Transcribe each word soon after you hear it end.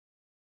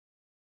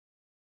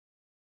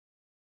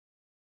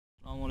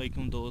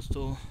अस्सलामुअलैकुम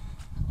दोस्तों,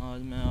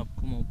 आज मैं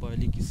आपको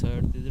मोबाइल की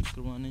साइट विज़िट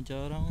करवाने जा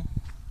रहा हूँ।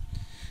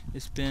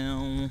 इस पे आया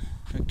हूँ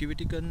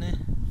एक्टिविटी करने।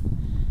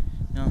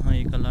 यहाँ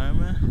एक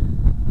अलार्म है।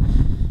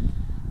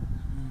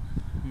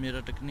 मेरा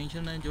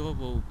टेक्नीशियन है जो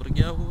वो ऊपर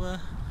गया हुआ है।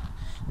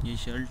 ये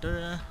शेल्टर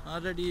है,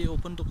 ऑलरेडी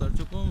ओपन तो कर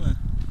चुका हूँ मैं।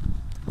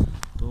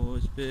 तो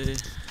इस पे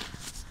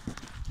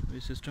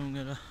सिस्टम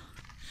वगैरह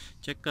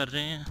चेक कर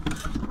रहे हैं।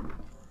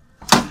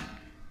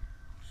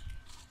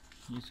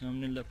 ये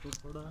सामने लैपटॉप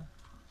पड़ा है,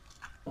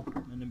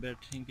 मैंने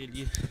बैटरी के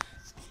लिए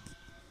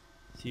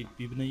सीट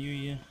भी बनाई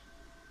हुई है।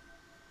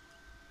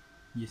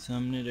 ये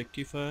सामने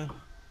रेक्टिफायर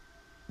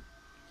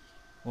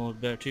और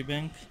बैटरी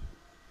बैंक।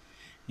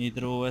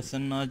 इधर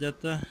OSN आ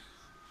जाता है,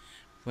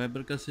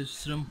 फाइबर का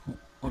सिस्टम,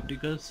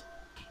 ऑप्टिकल्स।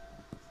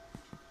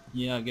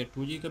 ये आ गया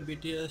 2G का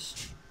BTS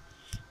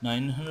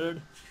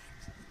 900।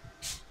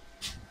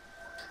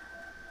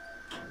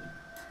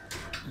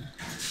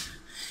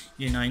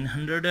 ये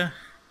 900 है,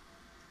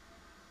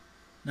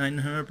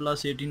 900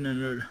 प्लस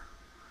 1800,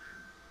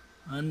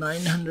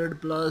 900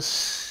 प्लस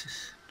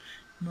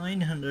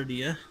 900 ही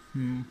है।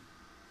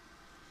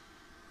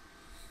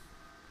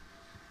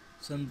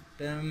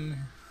 समटाइम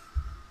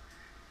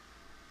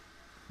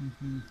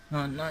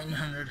हाँ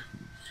 900,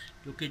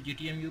 जो कि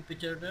GTMU पे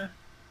चल रहा है।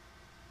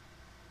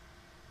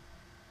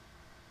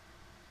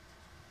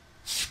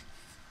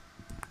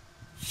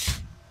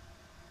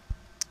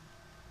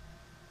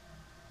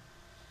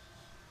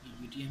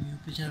 GTMU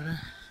पे चल रहा है,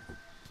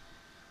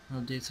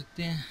 आप देख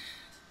सकते हैं।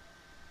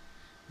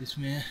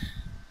 इसमें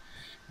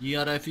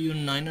GRFU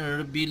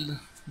 900 बिल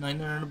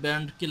 900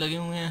 बैंड के लगे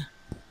हुए हैं।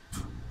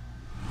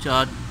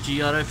 4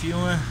 GRFU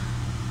हैं,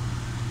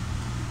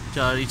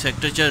 4 ही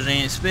सेक्टर चल रहे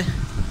हैं इस पे।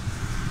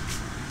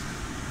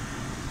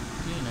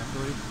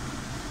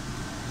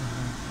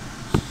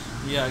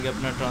 ये आ गया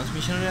अपना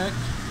ट्रांसमिशन रैक।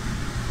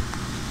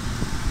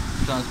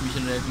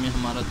 ट्रांसमिशन रैक में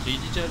हमारा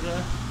 3G चल रहा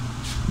है।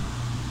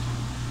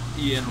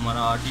 ये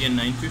हमारा RTN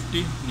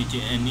 950, नीचे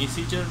NEC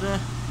चल रहा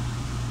है।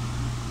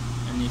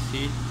 NEC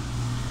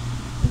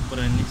ऊपर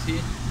NEC,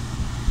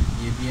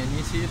 ये भी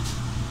NEC।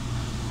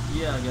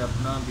 ये आ गया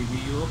अपना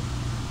BBU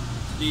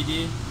 3G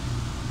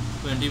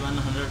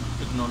 2100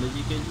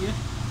 टेक्नोलॉजी के लिए।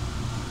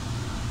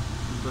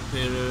 ऊपर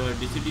फिर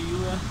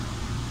DCDU है।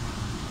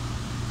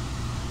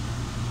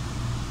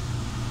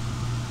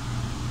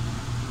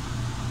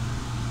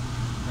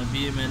 अभी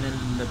ये मैंने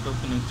लैपटॉप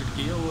कनेक्टेड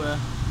किया हुआ है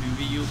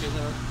BBU के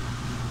साथ।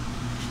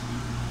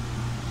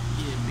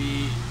 ये भी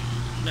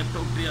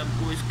लैपटॉप पे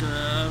आपको इसका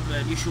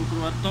वैल्यू शो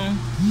करवाता हूँ।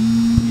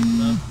 ये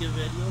क्लास के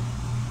वैल्यू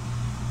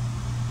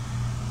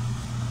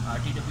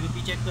RTWP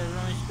चेक कर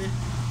रहा हूँ इस पे।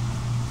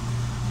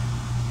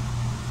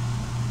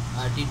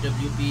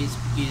 RTWP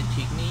इसकी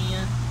ठीक नहीं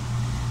है,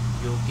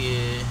 जो कि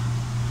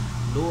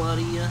लो आ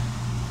रही है।